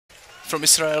from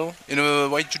Israel in a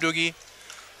white judogi,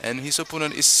 and his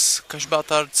opponent is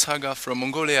Khasbaatar from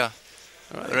Mongolia,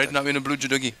 right now in a blue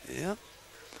judogi. Yeah.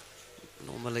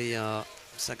 Normally,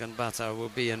 Tsagaanbaatar will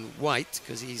be in white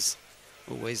because he's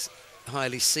always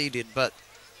highly seeded, but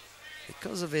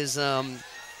because of his,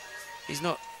 he's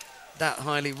not that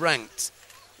highly ranked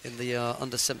in the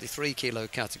under 73 kilo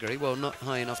category. Well, not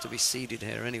high enough to be seeded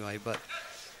here anyway, but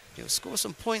he'll score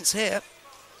some points here.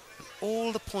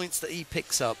 All the points that he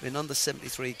picks up in under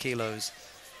 73 kilos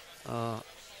are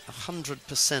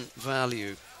 100%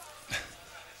 value,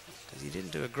 because he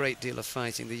didn't do a great deal of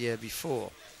fighting the year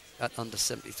before at under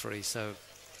 73. So,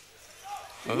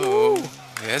 oh,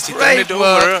 yes, he great turned it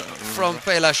work over from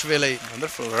Palelashvili.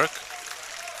 Wonderful work.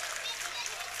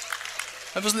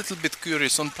 I was a little bit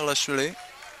curious on Palelashvili,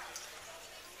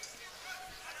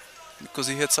 because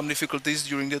he had some difficulties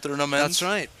during the tournament. That's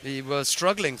right. He was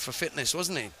struggling for fitness,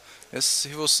 wasn't he? Yes,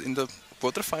 he was in the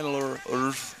quarterfinal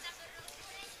or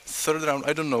third round.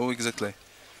 I don't know exactly.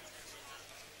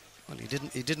 Well, he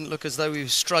didn't look as though he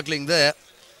was struggling there.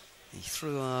 He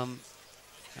threw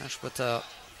Khasbaatar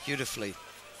beautifully.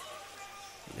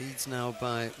 Leads now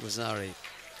by Wazari.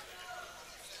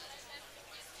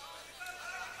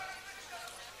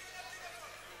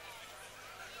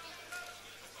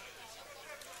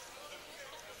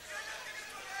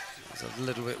 It was a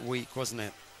little bit weak, wasn't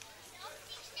it?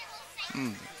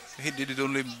 He did it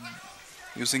only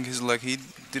using his leg. He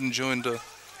didn't join the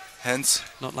hands.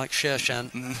 Not like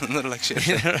Shershan. Not like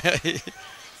Shershan.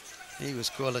 He was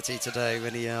quality today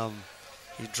when he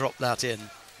dropped that in.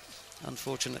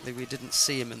 Unfortunately, we didn't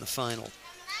see him in the final.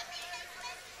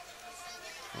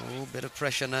 Oh, bit of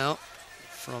pressure now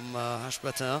from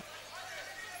Khasbaatar.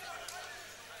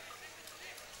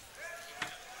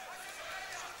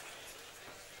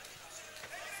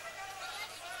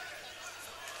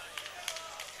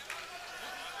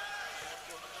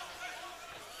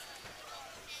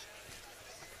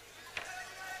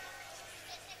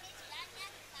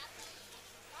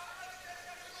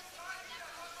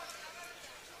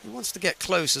 He wants to get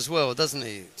close as well, doesn't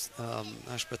he,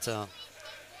 Khasbaatar?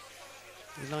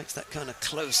 He likes that kind of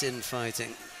close-in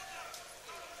fighting.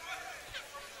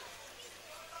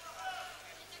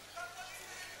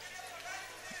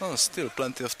 Oh, still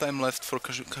plenty of time left for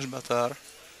Khasbaatar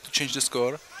to change the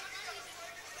score.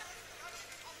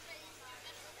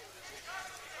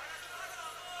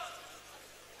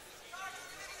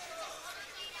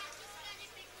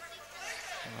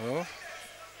 Oh.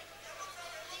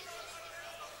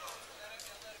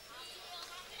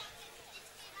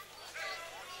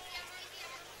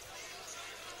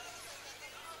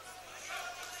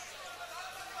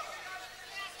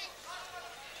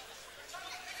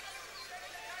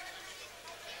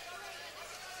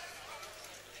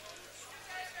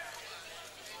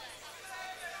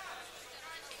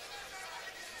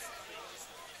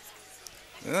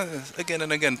 Again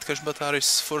and again, Khasbaatar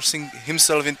is forcing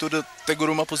himself into the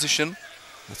Teguruma position.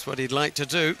 That's what he'd like to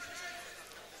do.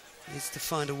 He needs to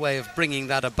find a way of bringing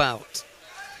that about.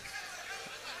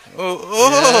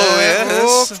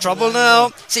 Yes. Oh, trouble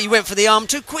now. See, he went for the arm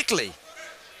too quickly.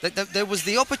 There was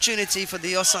the opportunity for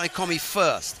the Osai Komi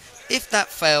first. If that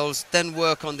fails, then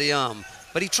work on the arm.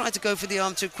 But he tried to go for the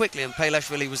arm too quickly, and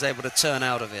Palelashvili was able to turn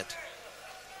out of it.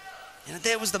 You know,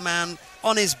 there was the man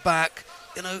on his back,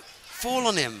 you know, fall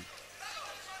on him.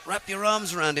 Wrap your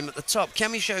arms around him at the top.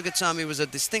 Kemi Shogatami was a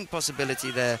distinct possibility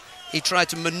there. He tried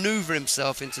to maneuver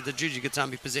himself into the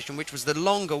Jujigatami position, which was the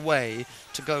longer way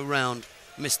to go round.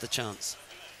 Missed the chance.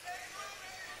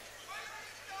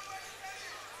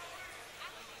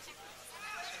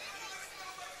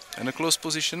 In a close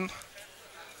position.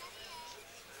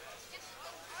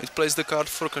 It plays the card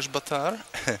for Khasbaatar.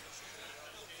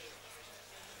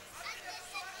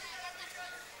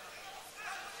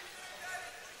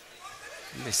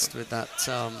 Missed with that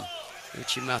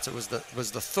Uchimata was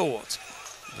the thought,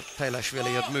 but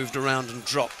Palelashvili had moved around and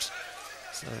dropped,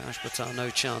 so Khasbaatar no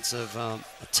chance of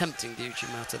attempting the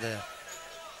Uchimata there.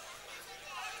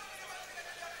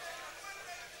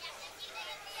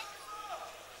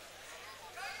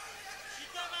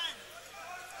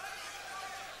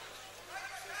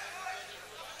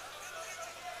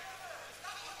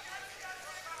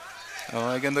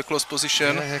 Oh, again the close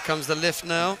position. Yeah, here comes the lift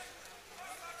now.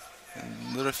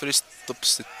 And the referee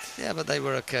stops it. Yeah, but they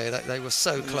were okay. They were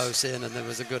so close in, and there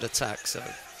was a good attack, so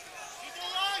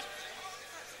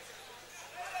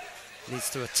needs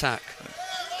to attack.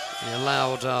 He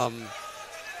allowed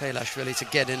Palelashvili to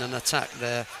get in and attack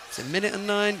there. It's a minute and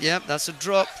 9. Yep, that's a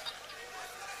drop.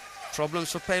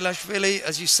 Problems for Palelashvili,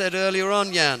 as you said earlier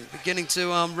on, Jan. Beginning to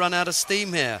run out of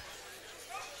steam here.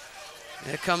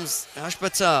 Here comes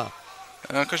Khasbaatar.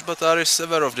 Khasbaatar is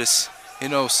aware of this. He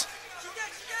knows.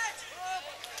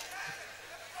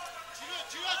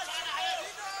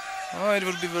 Oh, it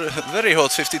will be very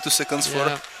hot. 52 seconds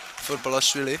for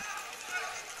Palelashvili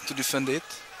to defend it.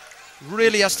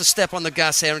 Really has to step on the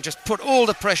gas here and just put all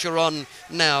the pressure on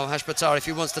now, Khasbaatar, if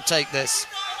he wants to take this.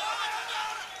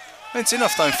 It's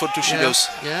enough time for two Judos.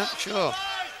 Yeah, sure.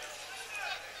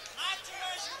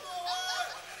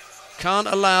 Can't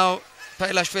allow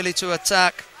Palelashvili to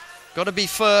attack. Got to be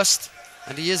first,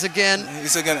 and he is again.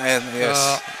 He's again,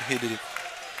 yes, he did it.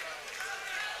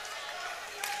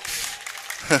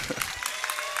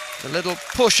 The little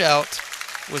push out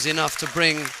was enough to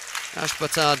bring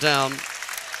Khasbaatar down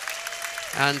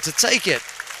and to take it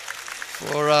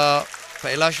for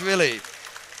Palelashvili.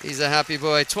 He's a happy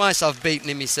boy. Twice I've beaten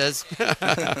him, he says.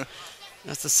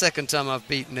 That's the second time I've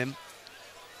beaten him.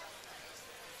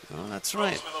 Oh, that's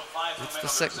right. It's the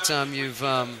second time you've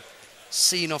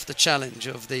seen off the challenge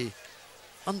of the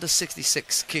under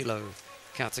 66 kilo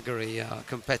category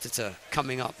competitor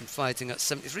coming up and fighting at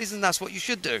 73. And that's what you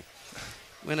should do.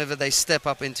 Whenever they step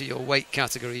up into your weight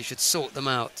category, you should sort them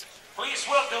out.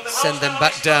 Send them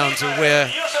back down to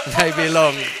where they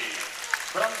belong.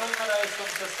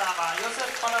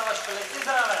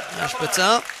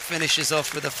 Khasbaatar finishes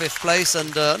off with a 5th place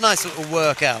and a nice little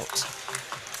workout.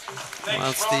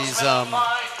 Whilst these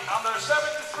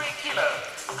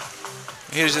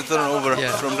here's the turnover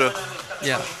from the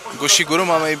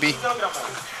Goshiguruma, maybe.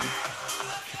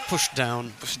 Push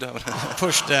down. Push down.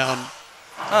 Push down.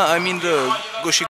 I mean the Goshi.